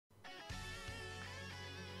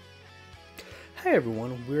Hi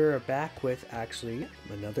everyone, we're back with actually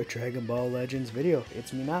another Dragon Ball Legends video.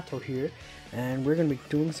 It's Minato here, and we're going to be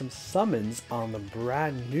doing some summons on the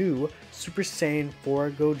brand new Super Saiyan 4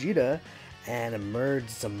 Gogeta and a merged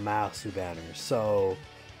Zamasu banner. So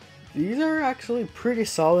these are actually pretty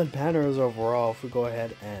solid banners overall if we go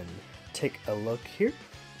ahead and take a look here.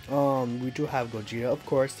 We do have Gogeta, of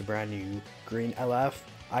course, the brand new green LF,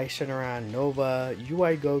 Ice Shenron, Nova,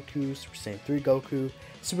 UI Goku, Super Saiyan 3 Goku,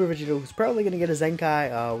 Super Vegeta, who's probably going to get a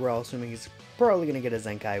Zenkai. We're all assuming he's probably going to get a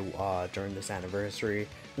Zenkai during this anniversary,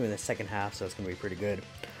 during the second half, so it's going to be pretty good.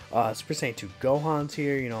 Super Saiyan 2 Gohan's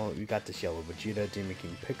here. You know, you got this yellow Vegeta, Demon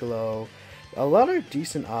King Piccolo. A lot of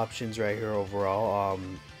decent options right here overall.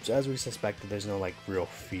 So as we suspected, there's no like real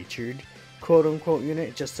featured quote-unquote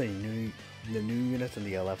unit. Just the new units and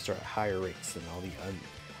the LFs are at higher rates than all the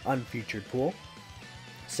unfeatured pool.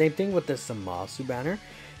 Same thing with the Zamasu banner.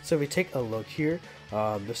 So if we take a look here,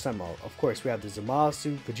 this time, of course, we have the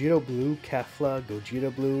Zamasu, Vegeta Blue, Kefla,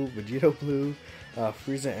 Gogeta Blue, Vegeta Blue,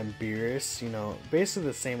 Frieza, and Beerus. You know, basically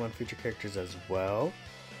the same unfeatured characters as well.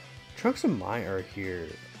 Trunks and Mai are here.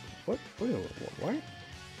 What?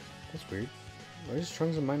 That's weird. Why is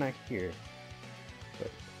Trunks and Mai not here? But,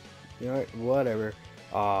 you know what? Whatever.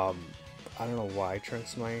 I don't know why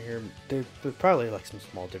Trunks and Mai are here. There's probably like some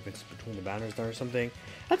small difference between the banners there or something.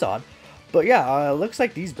 That's odd. But yeah, it looks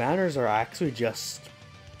like these banners are actually just,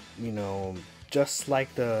 you know, just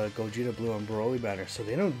like the Gogeta Blue and Broly banner. So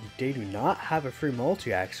they do not have a free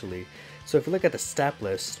multi actually. So if you look at the step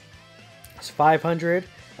list, it's 500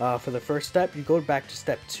 for the first step. You go back to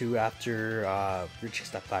step 2 after reaching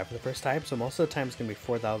step 5 for the first time. So most of the time it's gonna be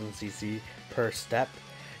 4,000 CC per step.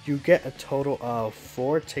 You get a total of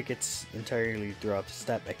 4 tickets entirely throughout the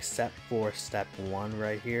step, except for step 1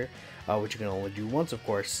 right here, which you can only do once, of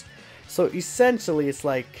course. So essentially, it's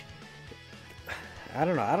like, I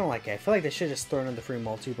don't know, I don't like it. I feel like they should just throw in the free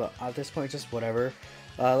multi, but at this point, just whatever.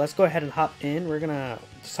 Let's go ahead and hop in. We're gonna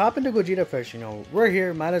just hop into Gogeta first. You know, we're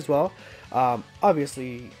here, might as well.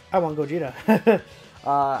 Obviously, I want Gogeta.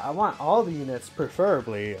 I want all the units,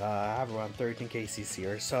 preferably. I have around 13k CC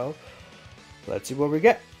or so. Let's see what we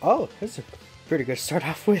get. Oh, this is a pretty good start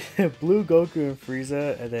off with. Blue Goku and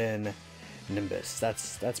Frieza, and then Nimbus.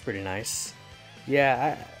 That's pretty nice.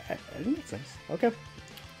 Yeah, I think that's nice. Okay.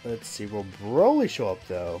 Let's see. Will Broly show up,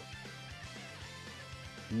 though?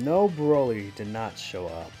 No, Broly did not show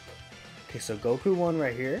up. Okay, so Goku won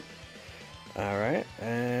right here. Alright,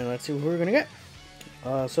 and let's see who we're going to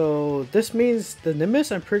get. So this means, the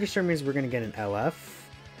Nimbus, I'm pretty sure means we're going to get an LF.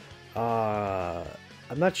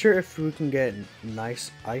 I'm not sure if we can get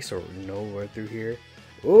nice Ice or Nova through here.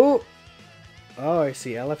 Oh! Oh, I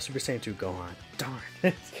see. LF Super Saiyan 2 Gohan. Darn.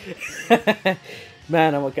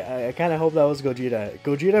 Man, I kind of hope that was Gogeta.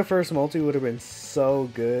 Gogeta first multi would have been so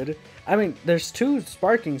good. I mean, there's 2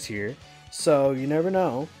 Sparkings here, so you never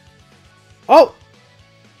know. Oh!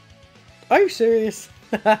 Are you serious?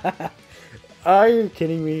 Are you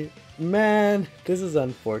kidding me? Man, this is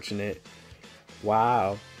unfortunate.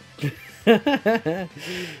 Wow.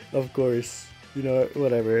 Of course. You know,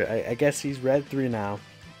 whatever. I guess he's red 3 now.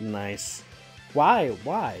 Nice. Why?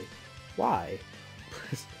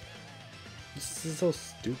 This is so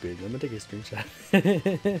stupid. I'm gonna take a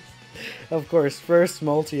screenshot. Of course, first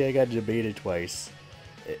multi I got debated twice.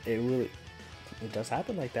 It does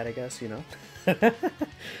happen like that, I guess, you know.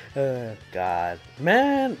 God.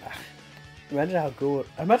 Man. Imagine how cool.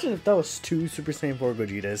 Imagine if that was 2 Super Saiyan 4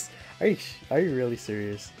 Gogetas. Are you really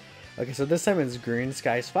serious? Okay, so this time it's green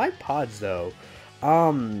skies. 5 pods though.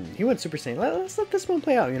 He went Super Saiyan. Let's let this one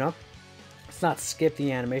play out, you know. Let's not skip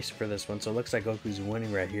the animation for this one, so it looks like Goku's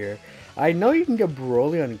winning right here. I know you can get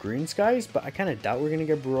Broly on green skies, but I kind of doubt we're going to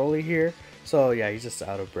get Broly here. So yeah, he's just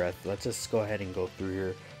out of breath. Let's just go ahead and go through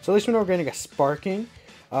here. So at least we know we're going to get Sparking.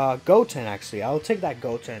 Goten, actually. I'll take that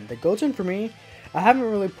Goten. The Goten, for me, I haven't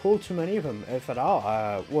really pulled too many of them, if at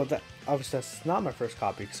all. Well, obviously that's not my first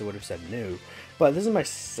copy, because it would have said new. But this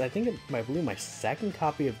is I believe my second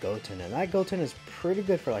copy of Goten, and that Goten is pretty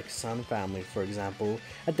good for like Sun Family, for example.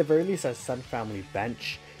 At the very least, as Sun Family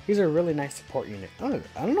bench, he's a really nice support unit. I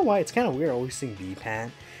don't know why, it's kind of weird always seeing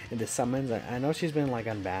B-Pan in the summons. I know she's been like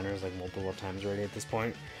on banners like multiple times already at this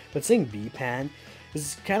point, but seeing B-Pan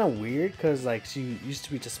is kind of weird because like she used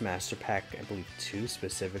to be just Master Pack, I believe 2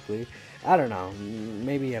 specifically. I don't know,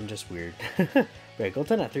 maybe I'm just weird. But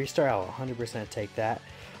Goten at 3-star, I'll 100% take that.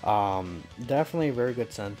 Definitely a very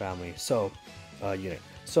good Sun Family unit.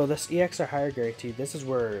 So this EX or higher guaranteed, this is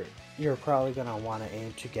where you're probably gonna want to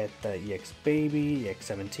aim to get the EX Baby, EX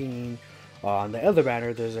 17. On the other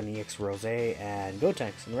banner, there's an EX Rose and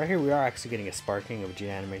Gotenks, and right here we are actually getting a Sparking of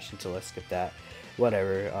Vegeta animation, so let's skip that.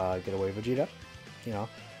 Whatever, get away Vegeta. you know.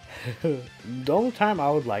 The only time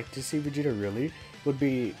I would like to see Vegeta really would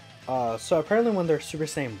be so apparently when they're Super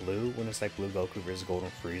Saiyan Blue, when it's like Blue Goku versus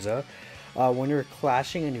Golden Frieza, when you're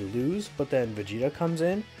clashing and you lose, but then Vegeta comes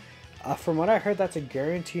in. From what I heard, that's a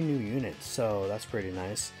guaranteed new unit, so that's pretty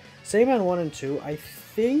nice. Saiyan 1 and 2, I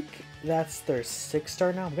think that's their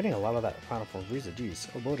 6-star now. I'm getting a lot of that final form Frieza. Jeez.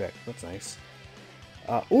 Oh, Bojack, that's nice.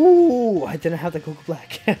 Ooh, I didn't have the Goku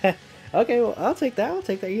Black. Okay, well, I'll take that. I'll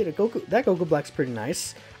take that. That Goku Black's pretty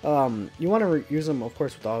nice. You want to use them, of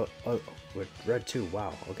course, with all with red too.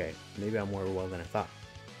 Wow. Okay, maybe I'm more well than I thought.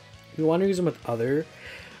 You want to use them with other,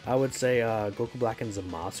 I would say, Goku Black and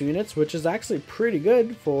Zamasu units, which is actually pretty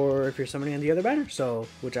good for if you're summoning on the other banner. So,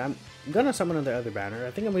 which I'm gonna summon on the other banner.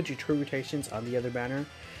 I think I'm gonna do 2 rotations on the other banner,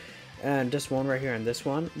 and just one right here on this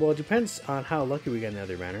one. Well, it depends on how lucky we get in the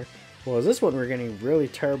other banner. Well, this one we're getting really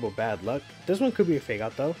terrible bad luck. This one could be a fake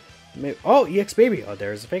out though. Maybe, oh, EX Baby. Oh,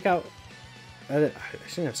 there's a fake out. I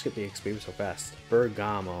shouldn't have skipped the EX Baby so fast.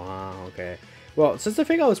 Bergamo, huh? Okay. Well, since the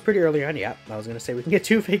fake out was pretty early on, yeah, I was gonna say we can get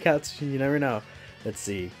 2 fake outs. You never know. Let's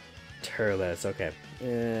see. Turles. Okay.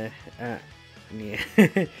 Yeah.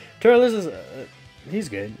 Turles is he's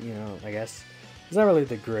good. You know, I guess it's not really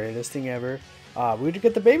the greatest thing ever. We did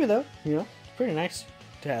get the baby though. You know, pretty nice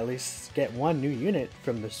to at least get 1 new unit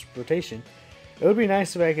from this rotation. It would be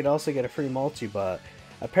nice if I could also get a free multi, but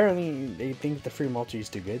apparently they think the free multi is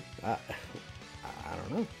too good. I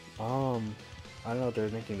don't know. I don't know what they're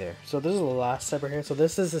thinking there. So this is the last step right here. So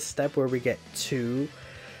this is a step where we get 2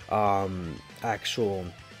 actual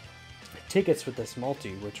tickets with this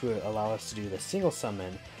multi, which would allow us to do the single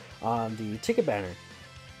summon on the ticket banner.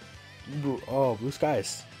 Oh, blue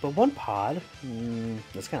skies. But 1 pod?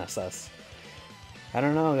 That's kind of sus. I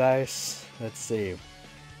don't know, guys. Let's see.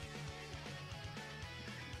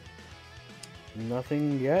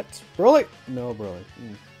 Nothing yet. Broly! No Broly.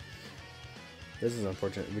 This is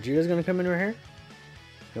unfortunate. Vegeta's gonna come in right here?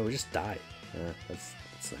 No, we just died. That's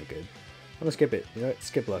not good. I'm gonna skip it. You know what?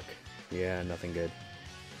 Skip luck. Yeah, nothing good.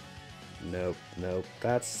 Nope, nope.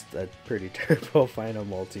 That's a pretty terrible final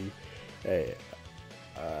multi. Hey,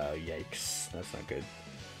 yikes. That's not good.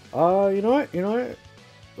 You know what? You know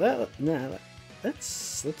what? Let's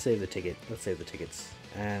save the ticket. Let's save the tickets.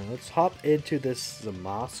 And let's hop into this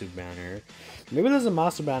Zamasu banner. Maybe the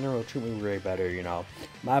Zamasu banner will treat me way better, you know.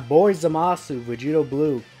 My boy Zamasu, Vegeta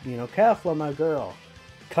Blue, you know, Kefla, my girl.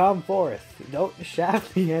 Come forth. Don't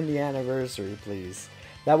shaft me in the anniversary, please.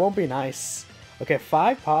 That won't be nice. Okay,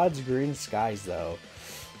 5 pods, green skies, though.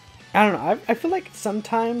 I don't know. I feel like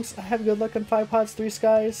sometimes I have good luck on 5 pods, 3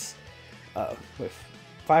 skies. With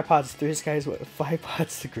 5 pods, 3 skies, with 5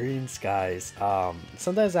 pods, green skies.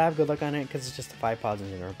 Sometimes I have good luck on it because it's just 5 pods in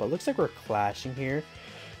general. But it looks like we're clashing here.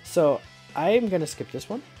 So I am going to skip this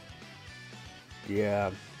one.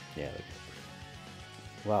 Yeah.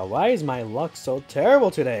 Wow, why is my luck so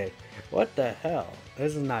terrible today? What the hell?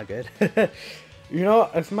 This is not good. You know,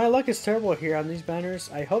 if my luck is terrible here on these banners,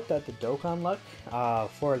 I hope that the Dokkan luck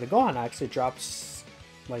for the Gohan actually drops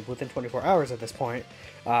like within 24 hours at this point.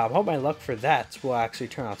 I hope my luck for that will actually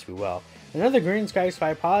turn out to be well. Another green skies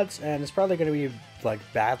 5 pods, and it's probably going to be like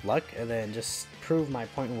bad luck, and then just prove my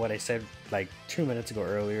point in what I said like 2 minutes ago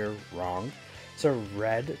earlier wrong. So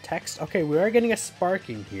red text. Okay, we are getting a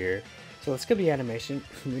sparking here. So let's get the animation.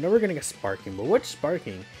 We know we're getting a sparking, but which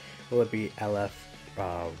sparking? Will it be LF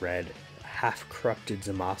red half corrupted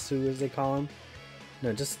Zamasu as they call him?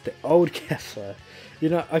 No, just the old Kefla. You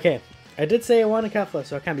know, okay. I did say I want a Kefla,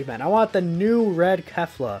 so I can't be mad. I want the new red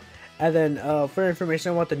Kefla. And then for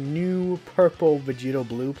information, I want the new purple Vegeta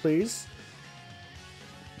Blue, please.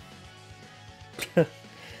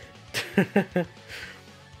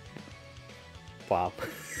 Wow.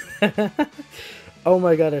 Oh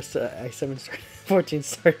my god, I 7 star, 14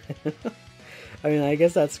 star. I mean, I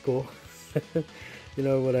guess that's cool. You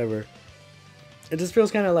know, whatever. It just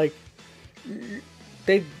feels kind of like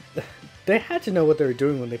they had to know what they were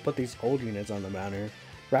doing when they put these old units on the banner,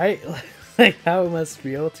 right? Like how it must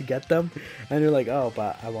feel to get them, and you're like, oh,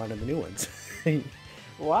 but I wanted the new ones.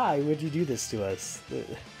 Why would you do this to us?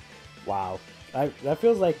 Wow, that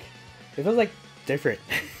feels like different.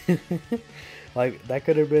 Like that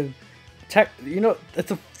could have been. You know,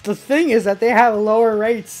 the thing is that they have lower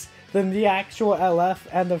rates than the actual LF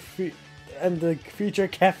and the future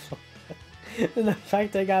Kefla. And the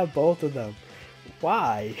fact they got both of them.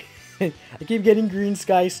 Why? I keep getting green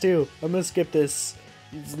skies too. I'm gonna skip this.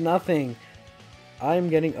 It's nothing. I'm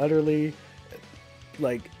getting utterly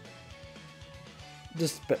like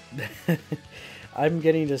just I'm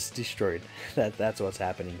getting just destroyed. That's what's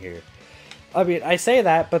happening here. I mean, I say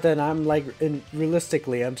that, but then I'm like,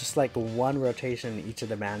 realistically, I'm just like one rotation in each of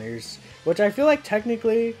the banners, which I feel like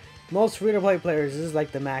technically most free-to-play players, this is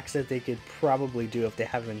like the max that they could probably do if they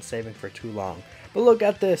haven't been saving for too long. But look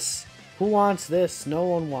at this. Who wants this? No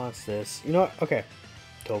one wants this. You know what? Okay.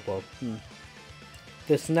 Topo.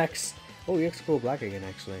 This next... Oh, EX Gold Black again,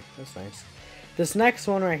 actually. That's nice. This next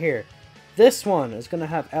one right here. This one is going to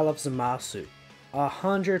have LF Zamasu.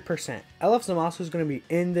 100%. LF Zamasu is going to be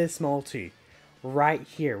in this multi. Right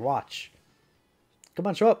here. Watch. Come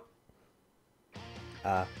on, show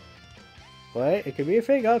up. Wait, it could be a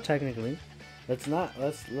fake out technically. Let's not,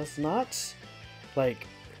 like,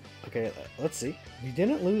 okay, let's see. You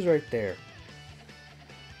didn't lose right there.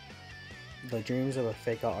 The dreams of a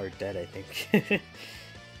fake out are dead, I think.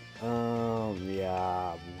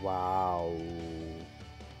 Yeah, wow.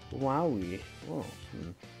 Wowie. Whoa.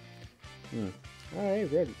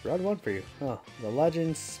 Alright, red one for you. Oh, the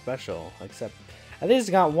Legends Special. Except, I think it's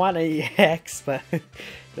got one EX, but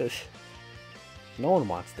no one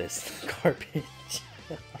wants this garbage.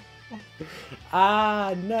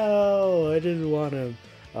 Ah, no, I didn't want him.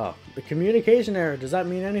 Oh, the communication error. Does that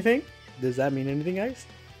mean anything? Does that mean anything, guys?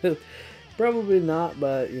 Probably not,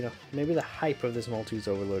 but, you know, maybe the hype of this multi is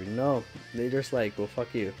overloading. No, they're just like, well,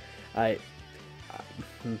 fuck you.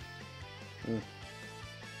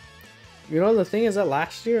 You know, the thing is that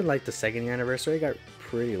last year, like the second year anniversary, I got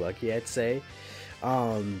pretty lucky, I'd say.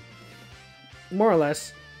 More or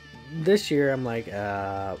less. This year, I'm like,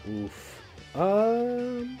 oof.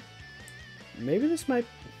 Maybe this might,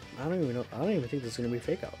 I don't even know. I don't even think this is going to be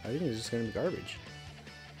fake out. I think it's just going to be garbage.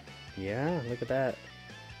 Yeah, look at that.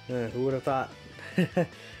 Who would have thought?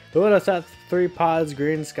 Who would have thought 3 pods,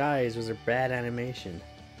 green skies was a bad animation?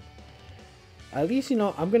 At least, you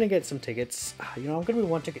know, I'm going to get some tickets. You know, I'm going to be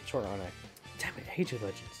 1 ticket short on it. Damn it, I hate you,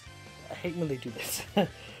 Legends. I hate when they do this.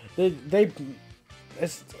 They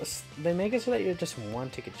make it so that you're just 1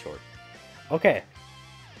 ticket short. Okay.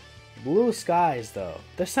 Blue skies, though.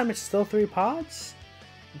 This time it's still 3 pods?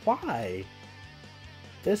 Why?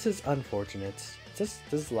 This is unfortunate. This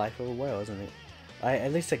is life of a whale, isn't it?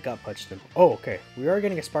 At least I gut punched him. Oh, okay. We are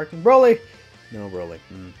getting a sparking Broly. No Broly.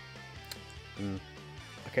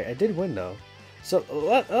 Okay, I did win though. So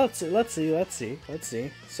let's see.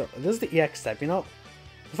 So this is the EX step. You know,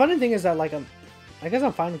 the funny thing is that like I guess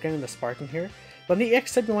I'm fine with getting the sparking here. But in the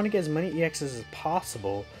EX step, you want to get as many EXs as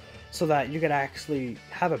possible, so that you could actually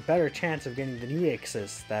have a better chance of getting the new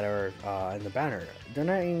EXs that are in the banner. They're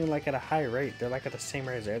not even like at a high rate. They're like at the same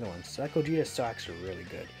rate as the other ones. So that Gogeta is still actually really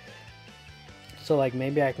good. So like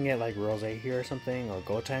maybe I can get like Rose here or something, or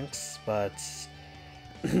Gotenks, but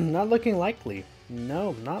not looking likely.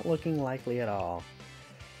 No, not looking likely at all.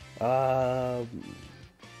 You know,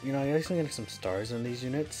 I guess I'm getting some stars in these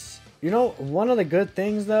units. You know, one of the good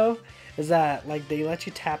things though is that like they let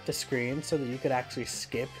you tap the screen so that you could actually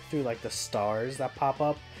skip through like the stars that pop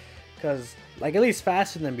up, because like at least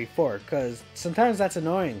faster than before, because sometimes that's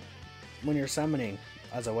annoying when you're summoning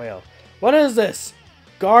as a whale. What is this?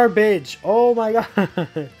 Garbage! Oh my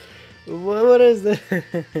god! What is this?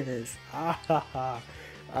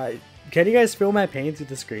 Can you guys feel my pain through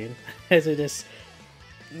the screen? Is it just...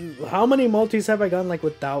 How many multis have I gotten like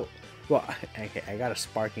without... Well, okay, I got a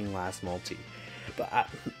sparking last multi. But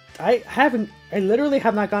I literally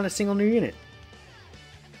have not gotten a single new unit.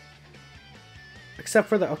 Except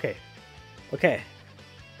for the... Okay.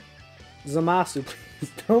 Zamasu,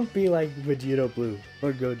 please don't be like Vegeta Blue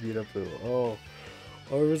or Gogeta Blue. Oh.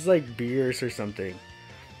 Or it was like Beers or something.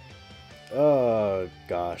 Oh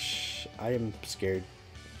gosh, I am scared.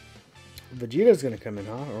 Vegeta's gonna come in,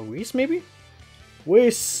 huh? Or Whis maybe?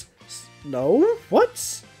 Whis? No? What?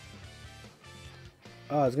 Is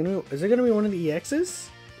it gonna be one of the EXs?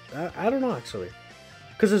 I don't know actually,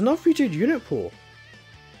 because there's no featured unit pool.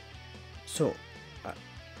 So,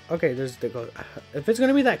 okay, there's the if it's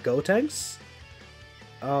gonna be that Gotenks.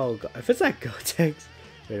 Oh god, if it's that Gotenks,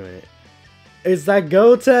 wait a minute. It's that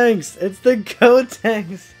Gotenks! It's the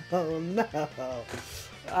Gotenks! Oh no!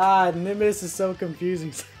 Nimbus is so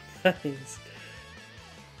confusing sometimes.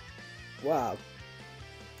 Wow.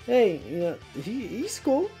 Hey, you know, he's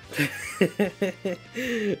cool.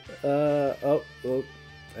 Oh,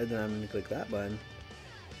 and then I'm gonna click that button.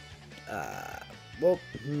 Well,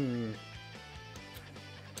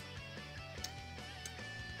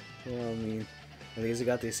 Well, I mean, at least I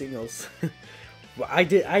got these signals. Well, I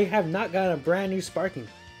have not gotten a brand new sparking.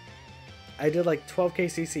 I did like 12k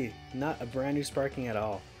CC, not a brand new sparking at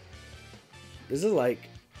all. This is like,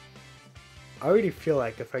 I already feel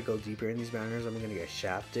like if I go deeper in these banners, I'm gonna get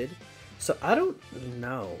shafted. So I don't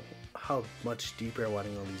know how much deeper I want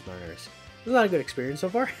to go in these banners. It's not a good experience so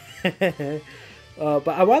far. But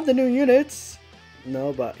I want the new units.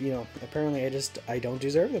 No, but you know, apparently I don't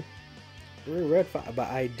deserve them. We're red 5, but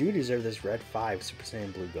I do deserve this red 5 Super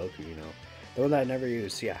Saiyan Blue Goku. You know, the one that I never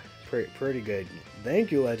used. Yeah, pretty good.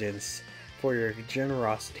 Thank you, Legends, for your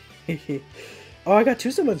generosity. Oh, I got 2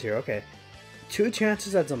 summons here. Okay, 2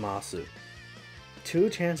 chances at Zamasu. 2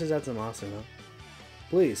 chances at Zamasu, huh?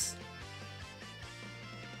 Please.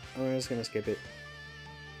 I'm just gonna skip it.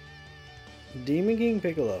 Demon King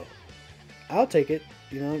Piccolo. I'll take it.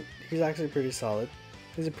 You know, he's actually pretty solid.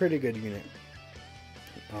 He's a pretty good unit.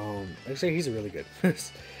 Actually, he's really good.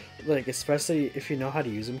 Like, especially if you know how to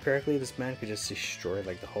use him correctly, this man could just destroy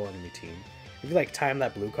like the whole enemy team. If you like time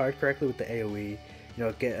that blue card correctly with the AOE, you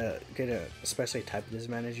know, get a especially type of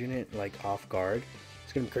disadvantage unit like off guard.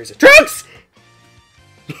 It's gonna be crazy. Trunks!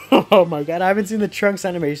 Oh my god, I haven't seen the Trunks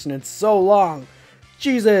animation in so long.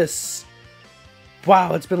 Jesus!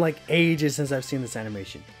 Wow, it's been like ages since I've seen this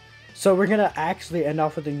animation. So we're gonna actually end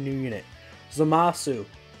off with a new unit. Zamasu.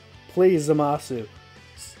 Please, Zamasu.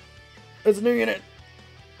 It's a new unit.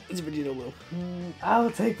 It's Vegito Blue.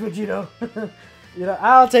 I'll take Vegito. You know,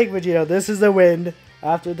 I'll take Vegito. This is a win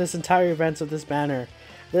after this entire event of this banner.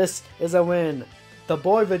 This is a win. The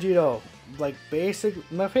boy Vegito. Like,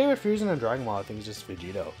 my favorite fusion in Dragon Ball, I think, is just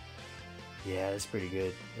Vegito. Yeah, that's pretty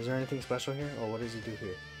good. Is there anything special here? Oh, what does he do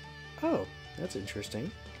here? Oh, that's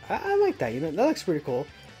interesting. I like that. You know, that looks pretty cool.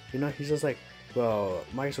 You know, he's just like, well,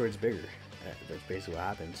 my sword's bigger. That's basically what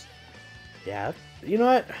happens. Yeah. You know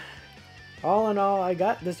what? All in all, I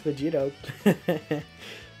got this Vegito.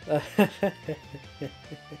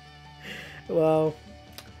 Well,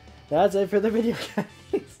 that's it for the video,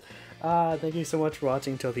 guys. Thank you so much for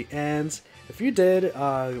watching till the end. If you did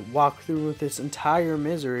walk through this entire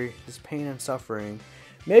misery, this pain and suffering,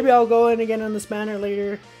 maybe I'll go in again in this manner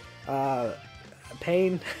later.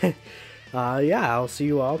 Pain. Yeah, I'll see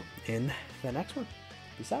you all in the next one.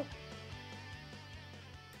 Peace out.